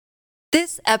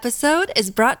This episode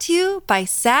is brought to you by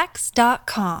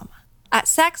Sax.com. At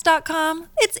Sax.com,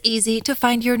 it's easy to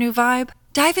find your new vibe.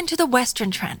 Dive into the Western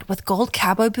trend with gold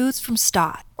cowboy boots from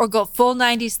Stott, or go full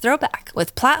 90s throwback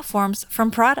with platforms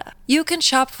from Prada. You can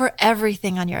shop for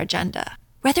everything on your agenda,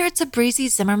 whether it's a breezy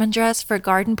Zimmermann dress for a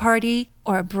garden party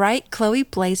or a bright Chloe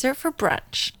blazer for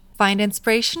brunch. Find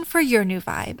inspiration for your new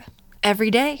vibe every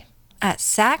day at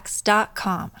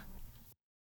Sax.com.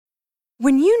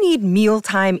 When you need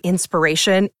mealtime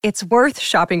inspiration, it's worth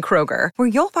shopping Kroger, where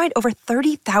you'll find over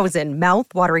 30,000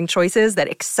 mouth-watering choices that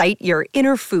excite your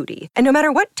inner foodie. And no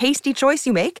matter what tasty choice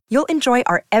you make, you'll enjoy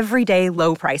our everyday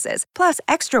low prices, plus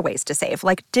extra ways to save,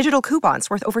 like digital coupons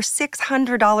worth over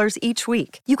 $600 each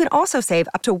week. You can also save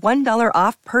up to $1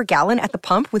 off per gallon at the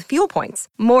pump with fuel points.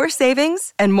 More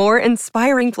savings and more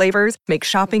inspiring flavors make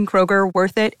shopping Kroger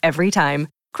worth it every time.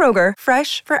 Kroger,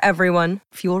 fresh for everyone.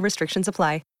 Fuel restrictions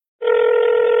apply.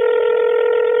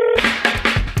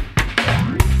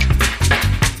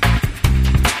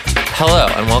 Hello,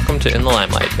 and welcome to In the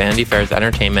Limelight, Vanity Fair's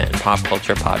entertainment and pop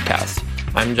culture podcast.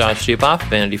 I'm Josh Duboff,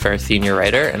 Vanity Fair senior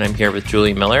writer, and I'm here with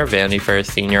Julie Miller, Vanity Fair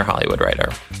senior Hollywood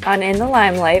writer. On In the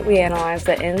Limelight, we analyze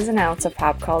the ins and outs of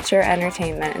pop culture,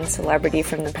 entertainment, and celebrity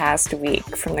from the past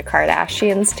week, from the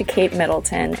Kardashians to Kate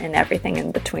Middleton and everything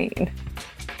in between.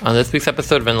 On this week's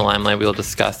episode of In the Limelight, we will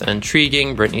discuss an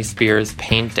intriguing Britney Spears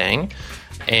painting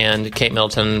and Kate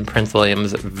Middleton and Prince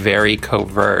William's very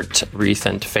covert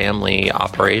recent family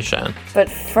operation.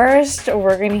 But first,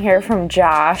 we're going to hear from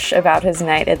Josh about his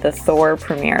night at the Thor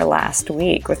premiere last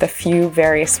week with a few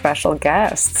very special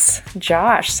guests.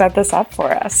 Josh, set this up for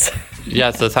us.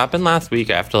 Yeah, so this happened last week.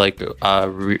 I have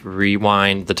to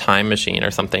rewind the time machine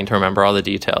or something to remember all the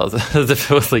details as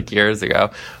if it was like years ago.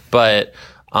 But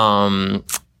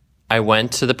I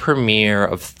went to the premiere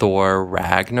of Thor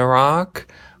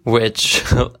Ragnarok, which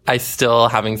I still,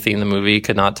 having seen the movie,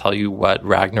 could not tell you what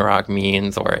Ragnarok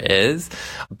means or is.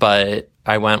 But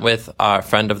I went with a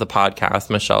friend of the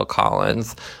podcast, Michelle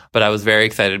Collins. But I was very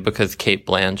excited because Cate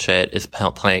Blanchett is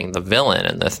playing the villain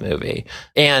in this movie.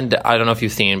 And I don't know if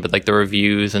you've seen, but like the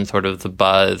reviews and sort of the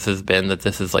buzz has been that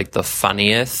this is like the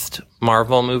funniest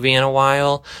Marvel movie in a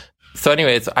while. So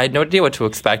anyways, I had no idea what to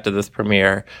expect of this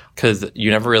premiere because you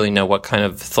never really know what kind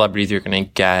of celebrities you're going to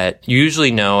get. You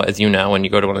usually know, as you know, when you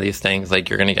go to one of these things, like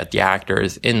you're going to get the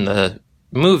actors in the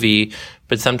movie,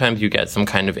 but sometimes you get some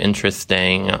kind of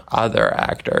interesting other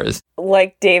actors.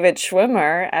 Like David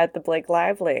Schwimmer at the Blake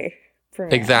Lively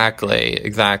premiere.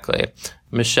 Exactly.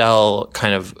 Michelle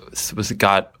kind of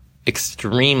got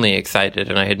extremely excited,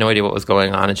 and I had no idea what was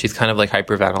going on, and she's kind of like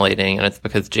hyperventilating, and it's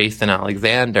because Jason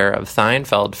Alexander of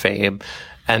Seinfeld fame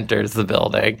enters the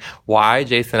building. Why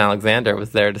Jason Alexander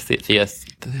was there to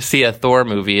see a Thor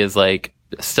movie is like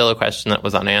still a question that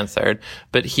was unanswered,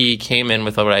 but he came in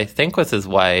with what I think was his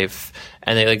wife,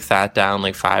 and they like sat down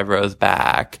like 5 rows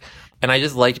back. And I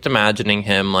just liked imagining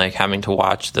him like having to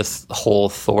watch this whole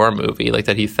Thor movie, like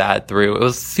that he sat through. It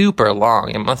was super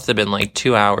long. It must have been like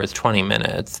 2 hours, 20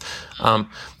 minutes.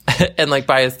 And like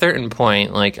by a certain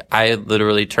point, like I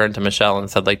literally turned to Michelle and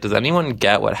said, like, does anyone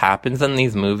get what happens in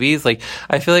these movies? Like,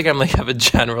 I feel like I'm like have a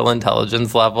general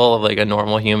intelligence level of like a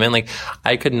normal human. Like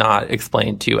I could not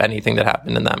explain to you anything that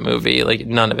happened in that movie. Like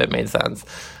none of it made sense.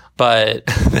 But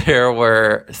there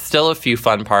were still a few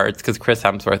fun parts because Chris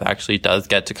Hemsworth actually does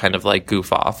get to kind of like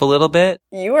goof off a little bit.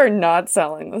 You are not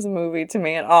selling this movie to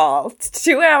me at all. It's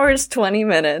 2 hours, 20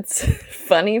 minutes.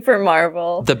 Funny for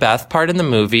Marvel. The best part in the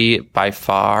movie by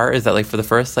far is that like for the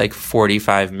first like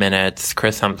 45 minutes,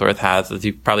 Chris Hemsworth has, as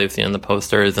you probably have seen in the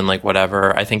posters and like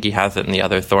whatever, I think he has it in the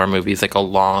other Thor movies, like a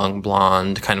long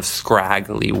blonde kind of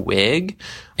scraggly wig.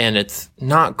 And it's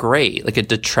not great. Like it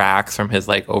detracts from his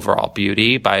like overall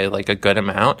beauty by like a good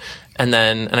amount. And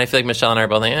I feel like Michelle and I are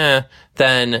both like,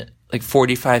 then like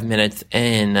 45 minutes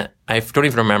in, I don't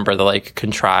even remember the like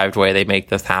contrived way they make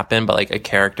this happen, but like a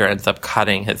character ends up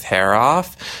cutting his hair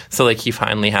off. So like he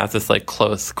finally has this like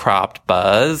close cropped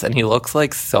buzz and he looks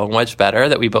like so much better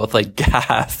that we both like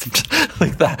gasped.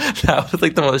 Like that was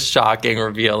like the most shocking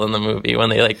reveal in the movie when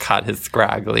they like cut his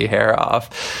scraggly hair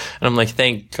off. And I'm like,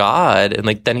 thank God. And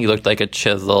like then he looked like a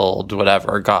chiseled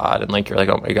whatever God. And like you're like,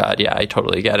 oh my God, yeah, I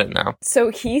totally get it now. So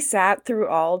he sat through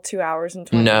all 2 hours and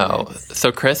 20 minutes? No.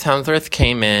 So Chris Hemsworth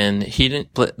came in. He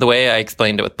didn't, the way I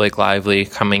explained it with Blake Lively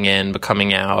coming in, but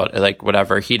coming out, like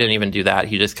whatever, he didn't even do that.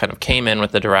 He just kind of came in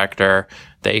with the director.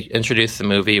 They introduced the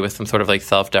movie with some sort of like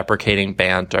self-deprecating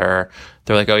banter.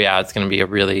 They're like, oh yeah, it's going to be a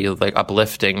really like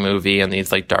uplifting movie in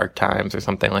these like dark times or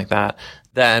something like that.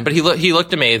 But he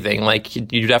looked amazing. Like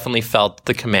you definitely felt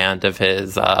the command of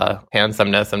his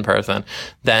handsomeness in person.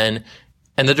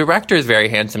 And And the director is very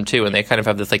handsome too, and they kind of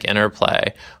have this like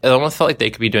interplay. It almost felt like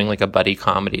they could be doing like a buddy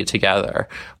comedy together.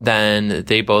 Then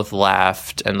they both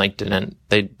left and like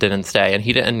didn't stay.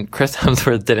 And Chris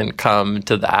Hemsworth didn't come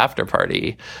to the after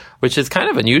party, which is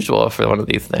kind of unusual for one of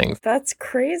these things. That's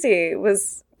crazy.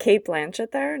 Was Cate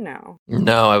Blanchett there? No.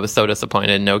 No, I was so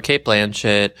disappointed. No Cate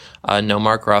Blanchett, no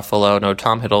Mark Ruffalo, no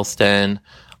Tom Hiddleston.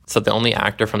 So the only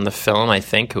actor from the film, I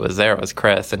think, who was there was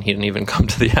Chris, and he didn't even come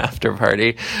to the after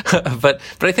party. but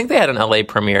I think they had an LA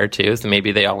premiere too, so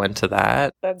maybe they all went to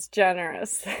that. That's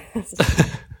generous.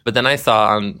 But then I saw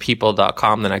on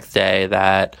People.com the next day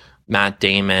that Matt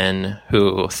Damon,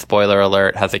 who, spoiler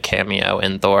alert, has a cameo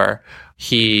in Thor,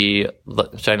 should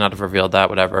I not have revealed that?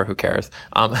 Whatever, who cares?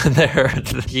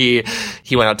 He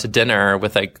went out to dinner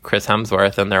with like Chris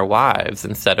Hemsworth and their wives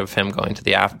instead of him going to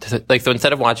the after. Like, so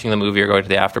instead of watching the movie or going to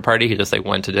the after party, he just like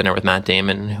went to dinner with Matt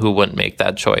Damon, who wouldn't make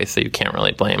that choice. So you can't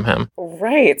really blame him.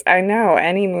 Right. I know.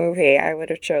 Any movie, I would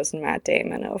have chosen Matt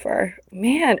Damon over.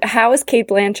 Man, how is Cate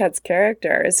Blanchett's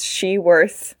character? Is she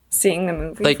worth seeing the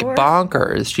movie like for?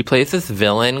 Bonkers. She plays this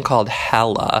villain called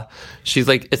Hela. She's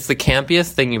like, it's the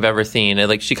campiest thing you've ever seen.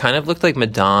 She kind of looked like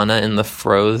Madonna in the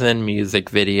Frozen music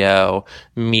video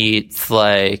meets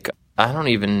like, I don't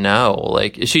even know.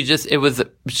 Like she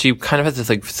kind of has this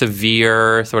like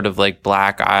severe sort of like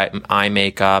black eye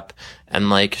makeup. And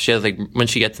like she has like, when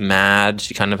she gets mad,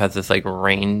 she kind of has this like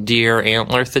reindeer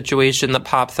antler situation that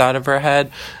pops out of her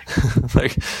head.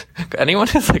 Like anyone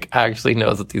who's like actually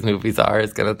knows what these movies are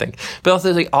is gonna think. But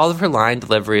also like all of her line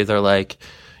deliveries are like,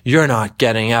 "You're not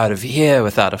getting out of here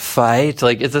without a fight."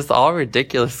 Like it's just all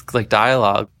ridiculous like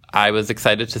dialogue. I was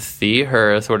excited to see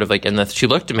her sort of like in this. She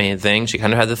looked amazing. She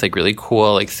kind of had this like really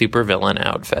cool like super villain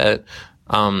outfit.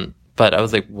 But I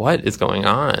was like, what is going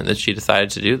on that she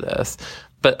decided to do this?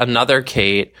 But another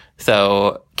Kate,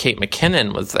 so Kate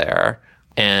McKinnon was there,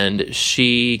 and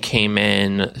she came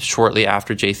in shortly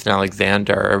after Jason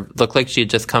Alexander. Looked like she had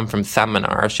just come from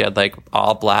seminar. She had like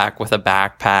all black with a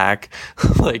backpack.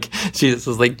 Like she just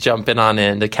was like jumping on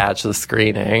in to catch the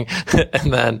screening.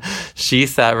 And then she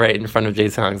sat right in front of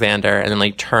Jason Alexander and then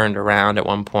like turned around at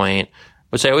one point,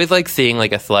 which I always like seeing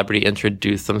like a celebrity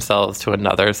introduce themselves to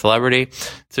another celebrity.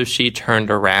 So she turned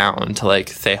around to like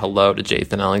say hello to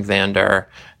Jason Alexander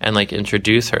and like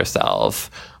introduce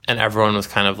herself. And everyone was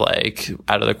kind of like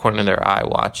out of the corner of their eye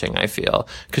watching, I feel.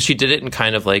 Because she did it in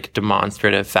kind of like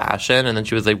demonstrative fashion. And then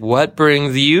she was like, "What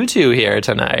brings you two here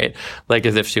tonight?" Like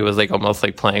as if she was like almost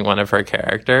like playing one of her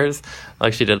characters.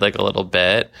 Like she did like a little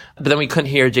bit. But then we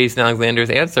couldn't hear Jason Alexander's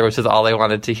answer, which is all I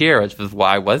wanted to hear, which was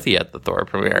why was he at the Thor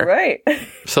premiere? Right.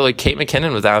 So like Kate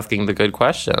McKinnon was asking the good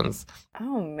questions.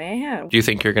 Oh, man. Do you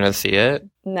think you're going to see it?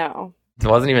 No. I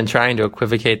wasn't even trying to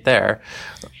equivocate there.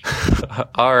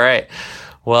 All right.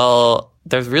 Well,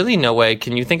 there's really no way.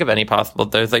 Can you think of any possible?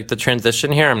 There's like the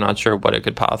transition here. I'm not sure what it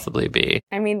could possibly be.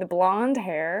 I mean, the blonde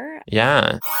hair.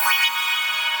 Yeah.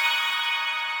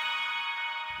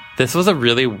 This was a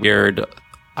really weird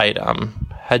item.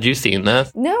 Had you seen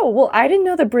this? No. Well, I didn't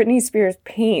know that Britney Spears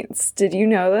paints. Did you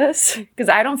know this? Because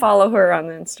I don't follow her on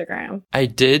Instagram. I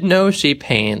did know she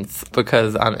paints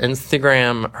because on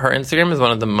Instagram, her Instagram is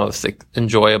one of the most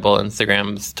enjoyable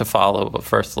Instagrams to follow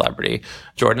for a celebrity.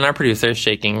 Jordan, our producer, is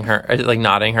shaking her, like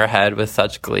nodding her head with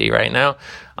such glee right now.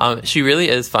 She really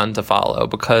is fun to follow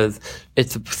because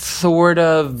it's sort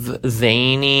of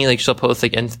zany. Like she'll post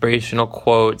like inspirational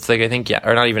quotes. Like I think,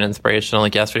 or not even inspirational.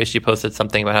 Like yesterday she posted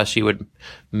something about how she would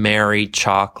marry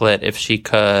chocolate if she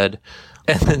could.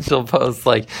 And then she'll post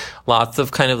like lots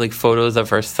of kind of like photos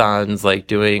of her sons, like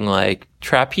doing like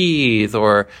trapeze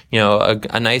or, you know,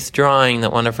 a nice drawing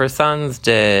that one of her sons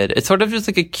did. It's sort of just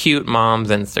like a cute mom's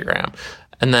Instagram.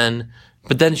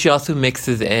 But then she also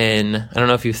mixes in, I don't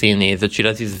know if you've seen these, but she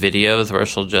does these videos where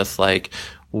she'll just like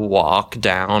walk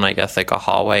down, I guess, like a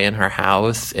hallway in her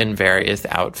house in various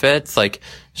outfits. Like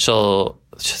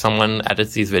someone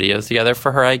edits these videos together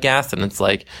for her, I guess, and it's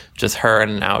like just her in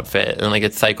an outfit, and like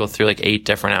it cycles through like 8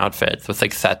 different outfits. So it's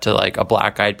like set to like a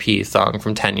Black Eyed Peas song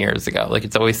from 10 years ago. Like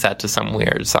it's always set to some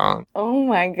weird song. Oh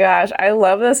my gosh, I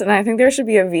love this, and I think there should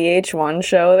be a VH1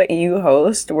 show that you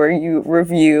host where you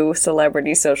review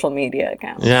celebrity social media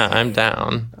accounts. Yeah, I'm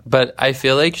down. But I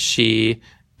feel like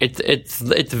it's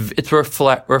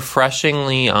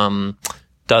refreshingly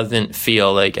doesn't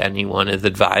feel like anyone is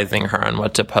advising her on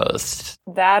what to post.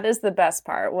 That is the best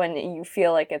part, when you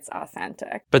feel like it's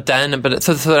authentic. So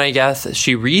then I guess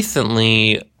she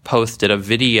recently posted a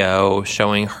video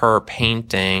showing her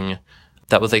painting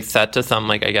that was like set to some,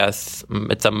 like, I guess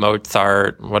it's a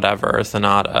Mozart, whatever,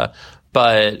 sonata.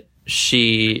 But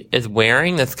she is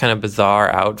wearing this kind of bizarre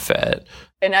outfit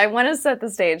And I want to set the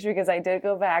stage because I did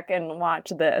go back and watch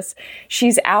this.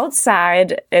 She's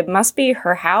outside. It must be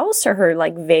her house or her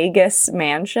like Vegas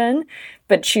mansion.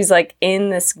 But she's like in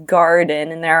this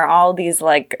garden and there are all these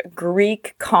like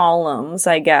Greek columns,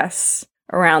 I guess,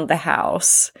 around the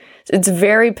house. It's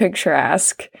very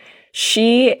picturesque.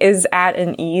 She is at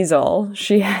an easel.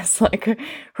 She has like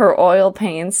her oil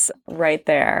paints right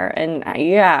there. And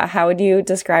yeah, how would you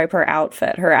describe her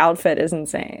outfit? Her outfit is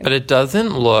insane. But it doesn't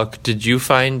look, did you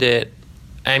find it,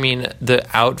 I mean, the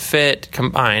outfit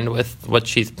combined with what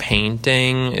she's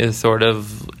painting is sort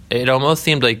of, it almost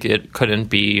seemed like it couldn't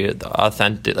be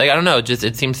authentic. Like, I don't know, just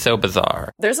it seems so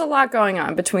bizarre. There's a lot going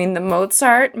on between the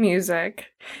Mozart music,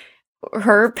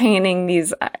 her painting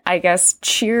these, I guess,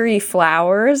 cheery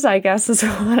flowers, I guess is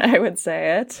what I would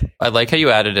say it. I like how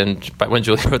you added in, when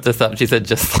Julie wrote this up, she said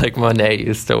just like Monet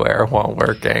used to wear while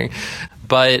working.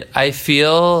 But I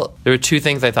feel there were two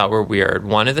things I thought were weird.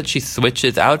 One is that she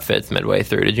switches outfits midway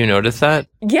through. Did you notice that?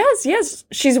 Yes.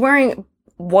 She's wearing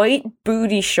white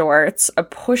booty shorts, a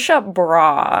push-up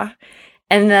bra,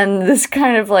 and then this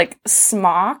kind of like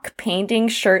smock, painting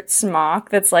shirt smock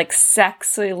that's like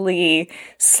sexily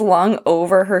slung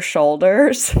over her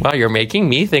shoulders. Wow, you're making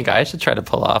me think I should try to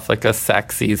pull off like a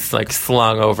sexy, like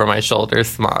slung over my shoulders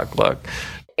smock look.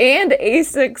 And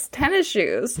Asics tennis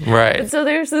shoes. Right. And so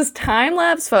there's this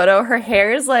time-lapse photo. Her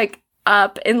hair is like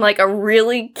up in like a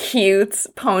really cute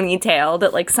ponytail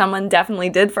that like someone definitely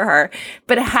did for her.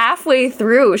 But halfway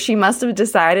through, she must have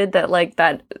decided that like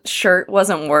that shirt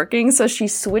wasn't working. So she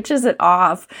switches it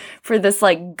off for this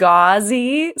like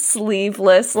gauzy,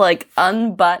 sleeveless, like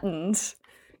unbuttoned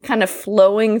kind of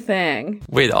flowing thing.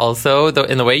 Wait, also,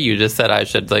 in the way you just said I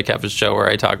should like have a show where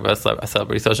I talk about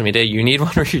celebrity social media, you need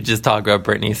one where you just talk about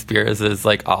Britney Spears'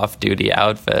 like off-duty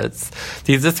outfits.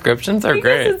 These descriptions are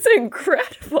great. It's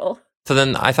incredible. So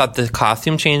then I thought the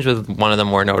costume change was one of the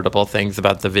more notable things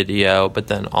about the video, but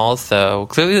then also,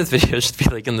 clearly this video should be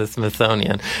like in the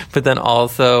Smithsonian, but then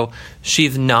also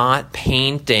she's not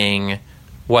painting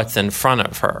what's in front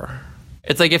of her.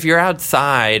 It's like if you're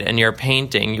outside and you're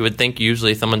painting, you would think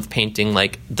usually someone's painting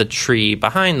like the tree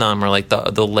behind them or like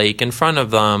the lake in front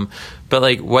of them. But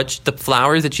like the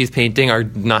flowers that she's painting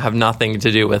have nothing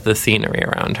to do with the scenery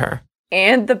around her.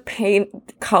 And the paint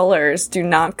colors do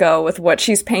not go with what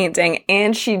she's painting,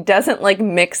 and she doesn't like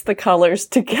mix the colors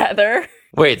together.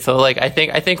 Wait, so like I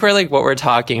think we're like what we're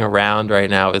talking around right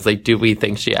now is like, do we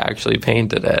think she actually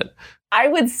painted it? I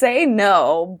would say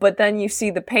no, but then you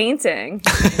see the painting,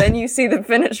 then you see the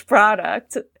finished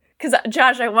product. Because,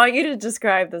 Josh, I want you to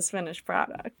describe this finished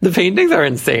product. The paintings are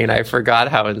insane. I forgot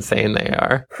how insane they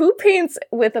are. Who paints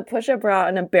with a push-up bra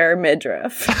and a bare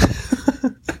midriff?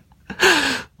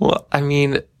 Well, I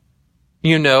mean,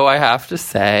 I have to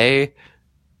say,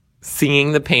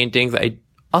 seeing the paintings, I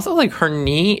also like her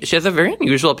knee. She has a very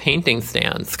unusual painting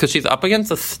stance because she's up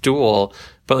against a stool,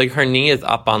 but like her knee is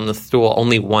up on the stool,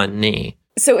 only one knee.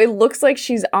 So it looks like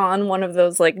she's on one of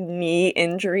those like knee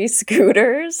injury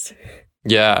scooters.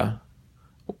 Yeah.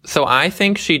 So I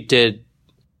think she did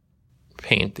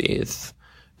paint these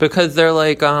because they're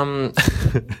like,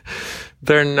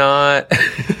 they're not.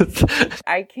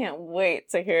 I can't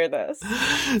wait to hear this.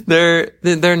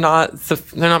 They're not.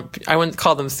 I wouldn't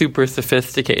call them super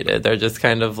sophisticated. They're just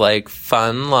kind of like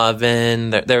fun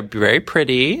loving. They're very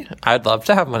pretty. I'd love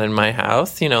to have one in my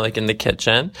house. Like in the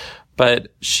kitchen.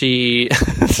 But Julie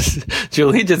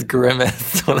just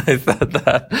grimaced when I said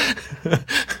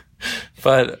that.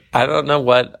 But I don't know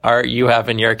what art you have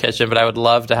in your kitchen, but I would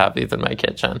love to have these in my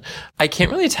kitchen. I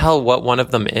can't really tell what one of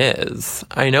them is.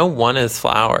 I know one is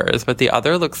flowers, but the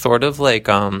other looks sort of like,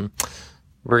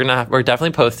 we're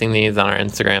definitely posting these on our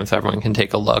Instagram so everyone can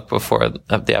take a look before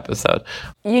the episode.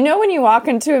 When you walk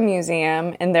into a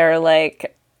museum and there are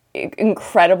like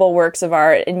incredible works of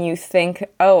art and you think,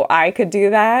 oh, I could do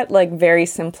that, like very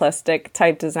simplistic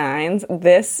type designs,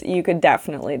 this you could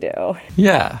definitely do.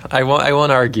 Yeah, I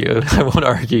won't argue. I won't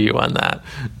argue you on that.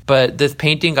 But this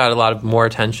painting got a lot of more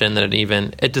attention than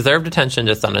it deserved attention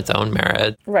just on its own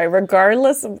merit. Right,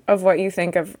 regardless of what you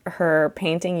think of her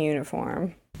painting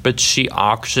uniform. But she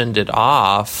auctioned it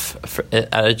off at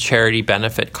a charity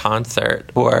benefit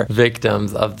concert for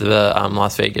victims of the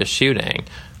Las Vegas shooting.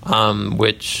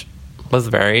 Which was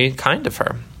very kind of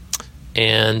her.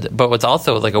 But what's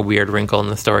also like a weird wrinkle in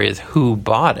the story is who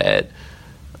bought it,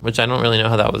 which I don't really know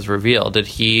how that was revealed. Did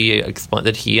he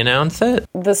announce it?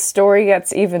 The story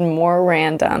gets even more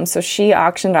random. So she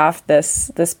auctioned off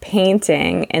this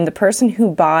painting, and the person who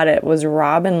bought it was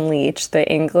Robin Leach,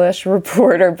 the English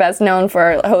reporter best known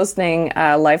for hosting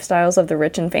Lifestyles of the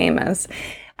Rich and Famous.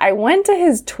 I went to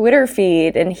his Twitter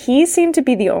feed, and he seemed to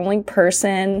be the only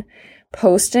person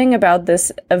posting about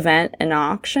this event and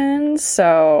auction.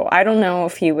 So I don't know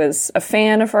if he was a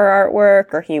fan of her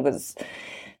artwork or he was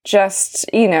just,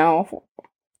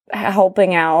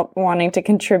 helping out, wanting to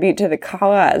contribute to the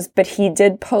cause. But he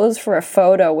did pose for a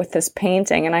photo with this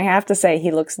painting, and I have to say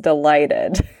he looks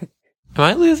delighted. Am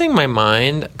I losing my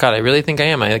mind? God, I really think I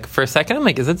am. For a second, I'm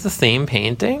like, is it the same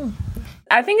painting?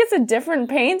 I think it's a different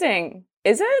painting.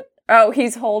 Is it? Oh,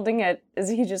 he's holding it. Is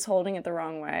he just holding it the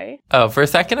wrong way? Oh, for a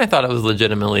second, I thought it was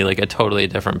legitimately like a totally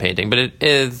different painting, but it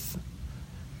is.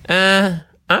 I'm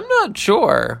not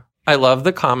sure. I love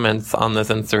the comments on this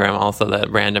Instagram also that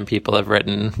random people have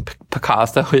written,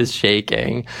 Picasso is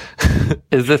shaking.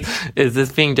 Is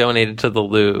this being donated to the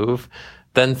Louvre?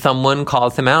 Then someone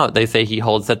calls him out. They say he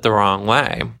holds it the wrong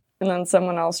way. And then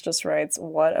someone else just writes,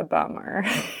 what a bummer.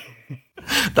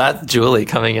 That's Julie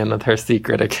coming in with her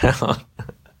secret account.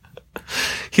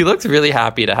 He looks really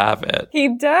happy to have it.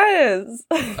 He does.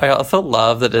 I also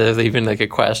love that there's even like a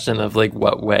question of like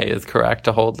what way is correct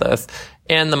to hold this.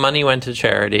 And the money went to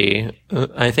charity.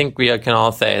 I think we can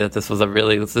all say that this was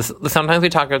sometimes we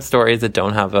talk about stories that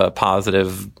don't have a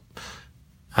positive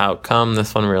outcome.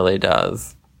 This one really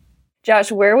does.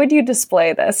 Josh, where would you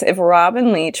display this if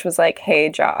Robin Leach was like, hey,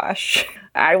 Josh,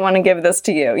 I want to give this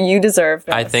to you. You deserve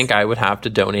this. I think I would have to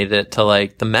donate it to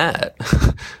like the Met.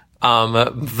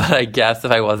 But I guess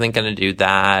if I wasn't going to do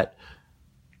that,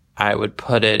 I would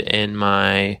put it in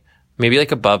maybe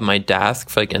like above my desk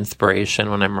for like inspiration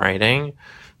when I'm writing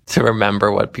to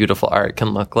remember what beautiful art can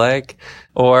look like.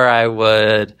 Or I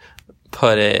would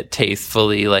put it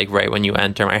tastefully, like right when you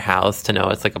enter my house to know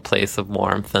it's like a place of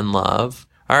warmth and love.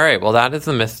 All right. Well, that is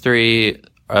the mystery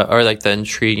or like the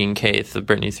intriguing case of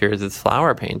Britney Spears'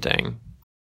 flower painting.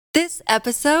 This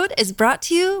episode is brought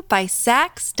to you by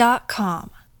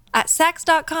Saks.com. At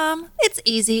Saks.com, it's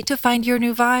easy to find your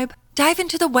new vibe. Dive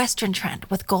into the Western trend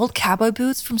with gold cowboy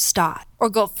boots from Stott, or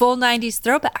go full 90s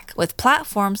throwback with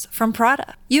platforms from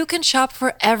Prada. You can shop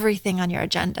for everything on your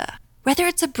agenda, whether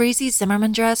it's a breezy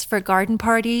Zimmermann dress for a garden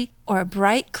party or a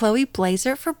bright Chloe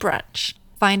blazer for brunch.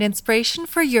 Find inspiration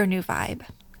for your new vibe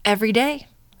every day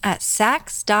at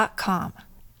Saks.com.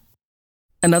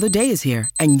 Another day is here,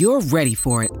 and you're ready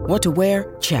for it. What to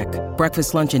wear? Check.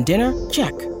 Breakfast, lunch, and dinner?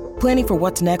 Check. Planning for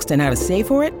what's next and how to save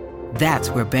for it? That's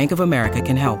where Bank of America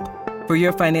can help. For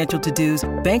your financial to-dos,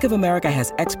 Bank of America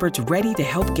has experts ready to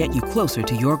help get you closer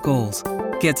to your goals.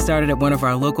 Get started at one of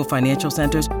our local financial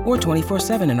centers or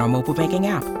 24/7 in our mobile banking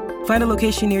app. Find a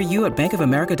location near you at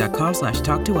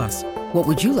bankofamerica.com/talktous. What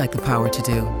would you like the power to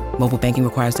do? Mobile banking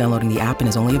requires downloading the app and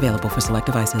is only available for select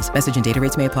devices. Message and data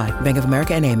rates may apply. Bank of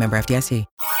America N.A., member FDIC.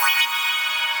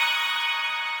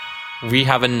 We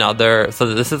have another, so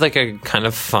this is like a kind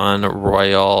of fun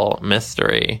royal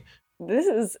mystery. This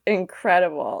is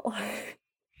incredible.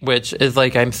 Which is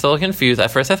like, I'm still confused. At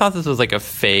first I thought this was like a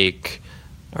fake,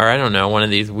 or I don't know, one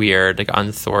of these weird like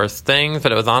unsourced things,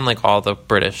 but it was on like all the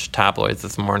British tabloids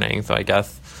this morning, so I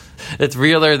guess it's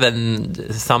realer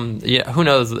than some, who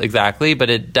knows exactly,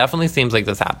 but it definitely seems like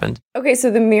this happened. Okay,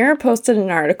 so the Mirror posted an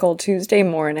article Tuesday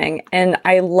morning, and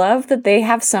I love that they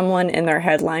have someone in their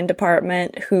headline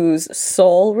department whose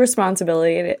sole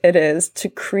responsibility it is to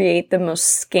create the most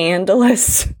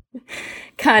scandalous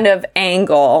kind of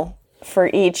angle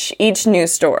for each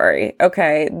news story.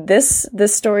 Okay, this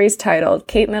story is titled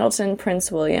Kate Middleton,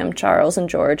 Prince William, Charles and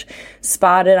George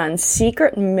spotted on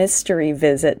secret mystery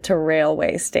visit to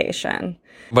railway station.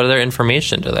 What other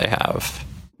information do they have?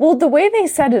 Well, the way they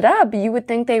set it up, you would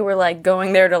think they were like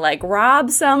going there to like rob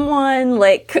someone,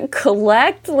 like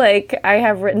collect, like I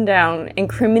have written down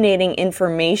incriminating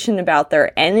information about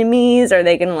their enemies. Are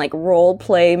they going to like role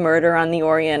play Murder on the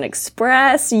Orient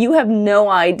Express? You have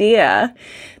no idea.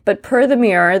 But per the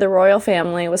Mirror, the royal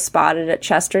family was spotted at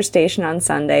Chester Station on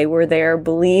Sunday, where they are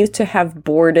believed to have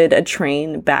boarded a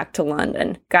train back to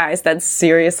London. Guys, that's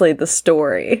seriously the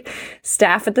story.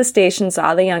 Staff at the station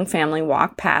saw the young family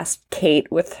walk past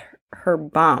Kate with her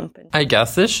bump. I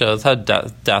guess this shows how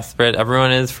desperate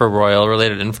everyone is for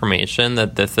royal-related information,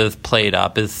 that this is played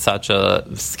up as such a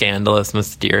scandalous,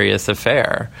 mysterious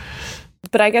affair.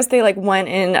 But I guess they like went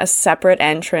in a separate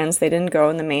entrance. They didn't go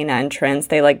in the main entrance.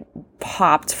 They like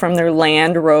popped from their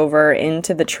Land Rover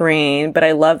into the train. But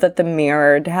I love that the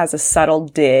Mirror has a subtle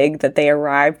dig that they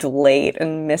arrived late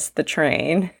and missed the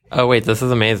train. Oh, wait, this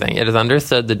is amazing. It is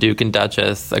understood the Duke and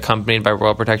Duchess, accompanied by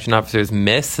royal protection officers,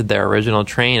 missed their original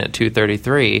train at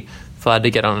 2:33, so had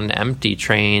to get on an empty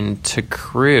train to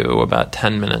Crewe about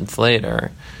 10 minutes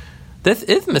later. This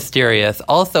is mysterious.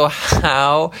 Also,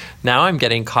 how, now I'm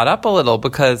getting caught up a little,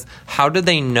 because how did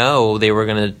they know they were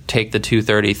going to take the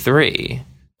 2:33?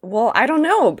 Well, I don't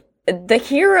know. The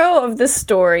hero of this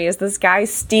story is this guy,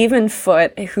 Stephen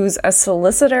Foote, who's a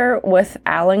solicitor with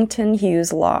Allington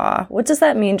Hughes Law. What does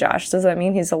that mean, Josh? Does that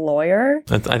mean he's a lawyer?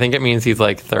 I think it means he's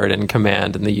like third in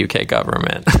command in the UK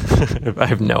government. I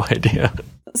have no idea.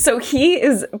 So he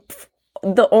is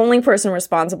the only person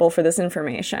responsible for this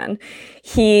information.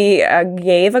 He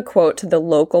gave a quote to the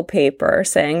local paper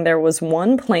saying there was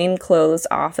one plainclothes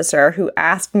officer who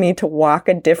asked me to walk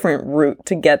a different route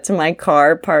to get to my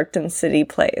car parked in City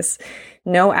Place.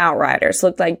 No outriders.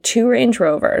 Looked like 2 Range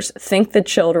Rovers. Think the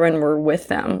children were with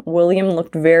them. William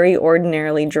looked very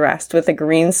ordinarily dressed with a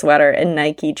green sweater and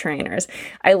Nike trainers.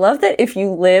 I love that if you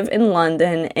live in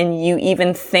London and you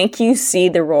even think you see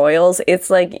the royals, it's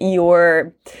like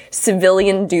your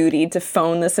civilian duty to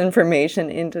phone this information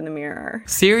into the Mirror.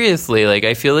 Seriously, like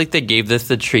I feel like they gave this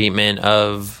the treatment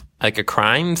of like a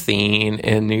crime scene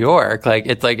in New York. Like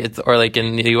it's or like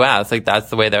in the US, like that's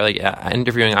the way they're like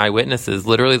interviewing eyewitnesses.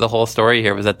 Literally the whole story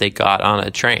here was that they got on a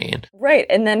train. Right.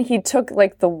 And then he took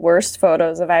like the worst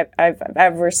photos I've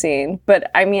ever seen.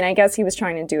 But I mean, I guess he was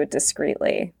trying to do it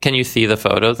discreetly. Can you see the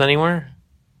photos anywhere?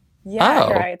 Yeah,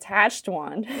 here, I attached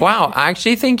one. Wow. I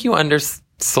actually think you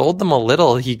undersold them a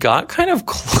little. He got kind of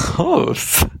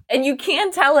close. And you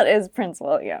can tell it is Prince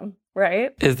William.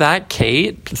 Right? Is that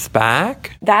Kate Spack?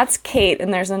 That's Kate,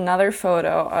 and there's another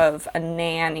photo of a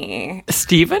nanny.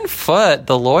 Stephen Foote,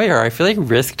 the lawyer, I feel like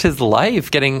risked his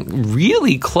life getting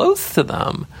really close to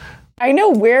them. I know.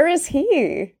 Where is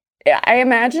he? I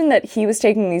imagine that he was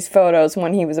taking these photos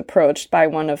when he was approached by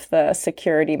one of the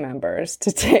security members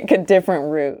to take a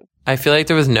different route. I feel like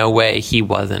there was no way he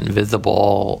wasn't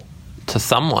visible to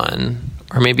someone.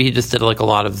 Or maybe he just did like a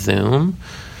lot of Zoom.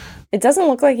 It doesn't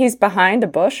look like he's behind a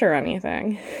bush or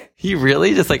anything. He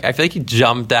really just like, I feel like he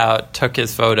jumped out, took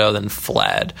his photo, then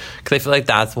fled. Because I feel like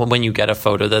that's when you get a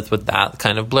photo that's with that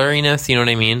kind of blurriness, you know what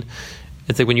I mean?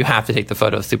 It's like when you have to take the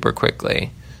photo super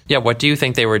quickly. Yeah, what do you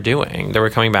think they were doing? They were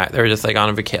coming back, they were just like on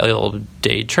a little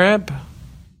day trip?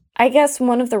 I guess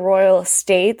one of the royal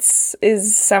estates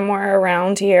is somewhere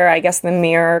around here. I guess the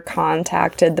Mirror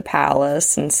contacted the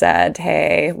palace and said,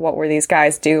 hey, what were these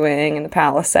guys doing? And the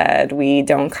palace said, we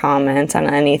don't comment on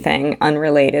anything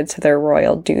unrelated to their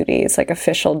royal duties, like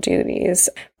official duties.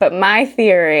 But my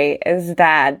theory is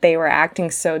that they were acting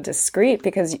so discreet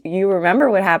because you remember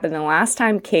what happened the last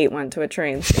time Kate went to a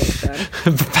train station.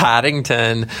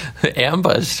 Paddington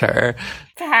ambushed her.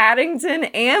 Paddington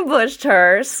ambushed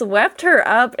her, swept her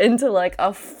up into like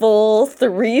a full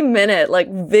 3-minute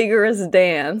like vigorous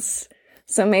dance.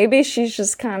 So maybe she's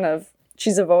just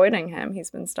she's avoiding him. He's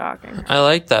been stalking her. I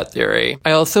like that theory.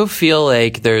 I also feel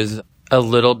like there's a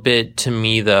little bit to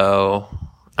me though.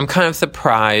 I'm kind of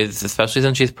surprised, especially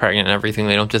since she's pregnant and everything,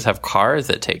 they don't just have cars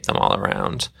that take them all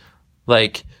around.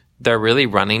 Like they're really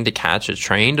running to catch a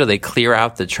train. Do they clear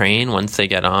out the train once they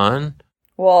get on?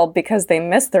 Well, because they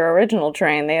missed their original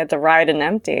train, they had to ride an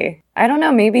empty. I don't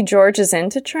know, maybe George is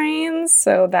into trains,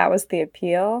 so that was the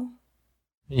appeal.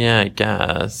 Yeah, I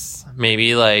guess.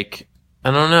 Maybe like, I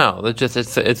don't know.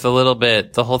 It's a little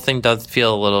bit, the whole thing does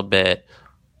feel a little bit.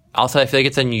 Also, I feel like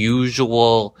it's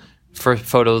unusual for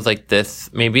photos like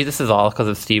this. Maybe this is all because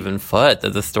of Stephen Foote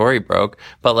that the story broke,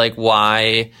 but like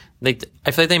why? Like, I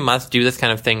feel like they must do this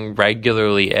kind of thing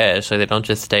regularly-ish. Like, they don't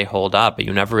just stay holed up, but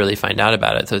you never really find out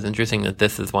about it. So it's interesting that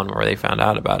this is one where they found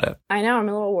out about it. I know. I'm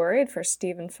a little worried for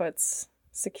Stephen Foote's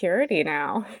security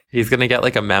now. He's going to get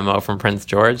like a memo from Prince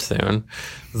George soon.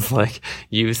 It's like,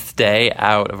 you stay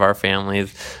out of our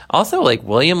families. Also, like,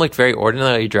 William looked very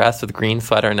ordinarily dressed with green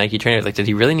sweater and Nike trainers. Like, did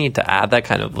he really need to add that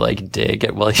kind of like dig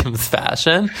at William's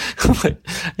fashion? Like,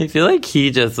 I feel like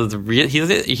he just was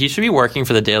he should be working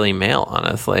for the Daily Mail,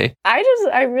 honestly.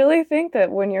 I really think that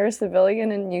when you're a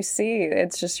civilian and you see,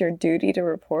 it's just your duty to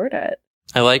report it.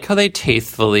 I like how they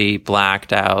tastefully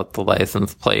blacked out the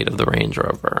license plate of the Range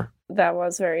Rover. That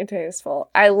was very tasteful.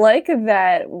 I like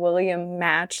that William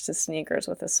matched his sneakers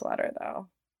with his sweater, though.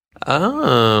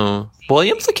 Oh.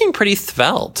 William's looking pretty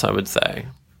svelte, I would say.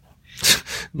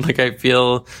 Like, I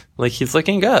feel like he's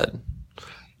looking good.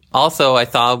 Also, I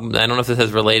don't know if this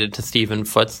is related to Stephen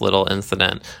Foote's little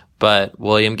incident, but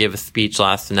William gave a speech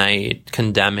last night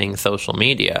condemning social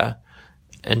media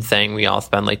and saying we all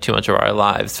spend like too much of our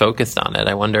lives focused on it.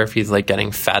 I wonder if he's like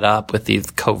getting fed up with these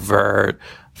covert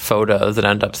photos that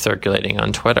end up circulating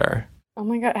on Twitter. Oh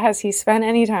my God, has he spent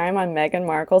any time on Meghan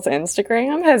Markle's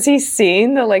Instagram? Has he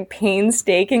seen the like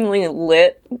painstakingly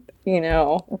lit,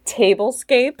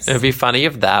 tablescapes? It'd be funny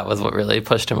if that was what really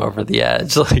pushed him over the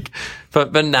edge. Like,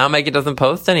 but now Meghan doesn't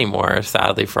post anymore,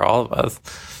 sadly for all of us.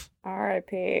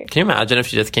 R.I.P. Can you imagine if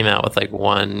she just came out with like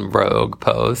one rogue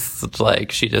post?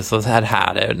 Like she just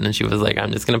had it and then she was like,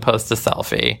 I'm just going to post a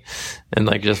selfie and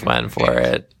like just went for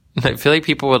it. I feel like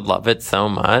people would love it so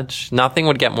much. Nothing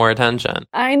would get more attention.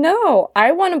 I know.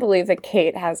 I want to believe that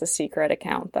Kate has a secret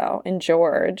account though, and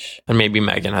George. And maybe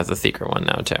Meghan has a secret one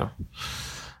now too.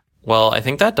 Well, I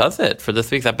think that does it for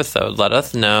this week's episode. Let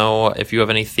us know if you have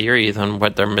any theories on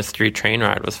what their mystery train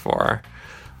ride was for.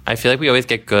 I feel like we always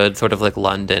get good sort of like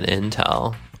London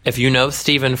intel. If you know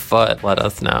Stephen Foote, let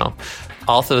us know.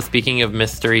 Also, speaking of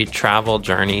mystery travel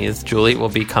journeys, Julie will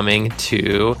be coming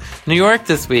to New York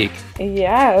this week.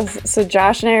 Yes. So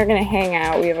Josh and I are going to hang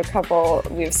out. We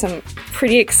have some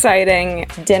pretty exciting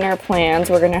dinner plans.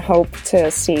 We're going to hope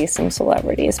to see some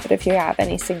celebrities. But if you have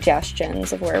any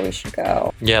suggestions of where we should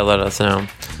go. Yeah, let us know.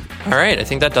 All right, I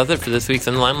think that does it for this week's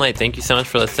In the Limelight. Thank you so much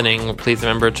for listening. Please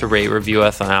remember to rate, review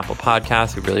us on Apple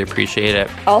Podcasts. We really appreciate it.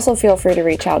 Also, feel free to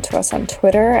reach out to us on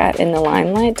Twitter at In the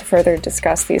Limelight to further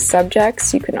discuss these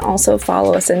subjects. You can also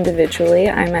follow us individually.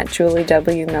 I'm at Julie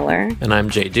W. Miller. And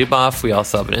I'm Jay Duboff. We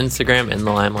also have an Instagram, In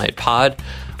the Limelight Pod.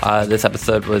 This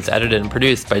episode was edited and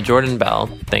produced by Jordan Bell.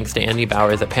 Thanks to Andy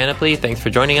Bowers at Panoply. Thanks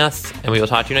for joining us, and we will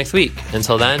talk to you next week.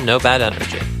 Until then, no bad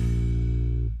energy.